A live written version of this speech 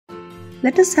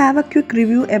Let us have a quick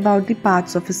review about the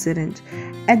parts of a syringe.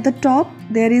 At the top,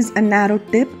 there is a narrow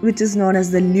tip which is known as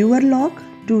the lever lock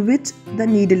to which the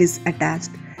needle is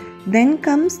attached. Then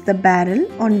comes the barrel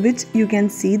on which you can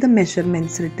see the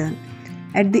measurements written.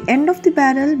 At the end of the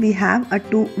barrel, we have a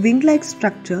two wing-like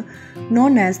structure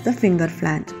known as the finger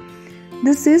flange.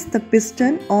 This is the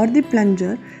piston or the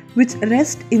plunger which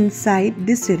rests inside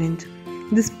the syringe.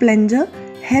 This plunger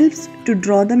helps to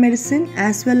draw the medicine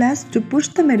as well as to push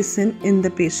the medicine in the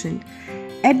patient.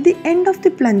 At the end of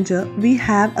the plunger, we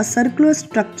have a circular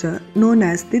structure known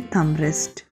as the thumb rest.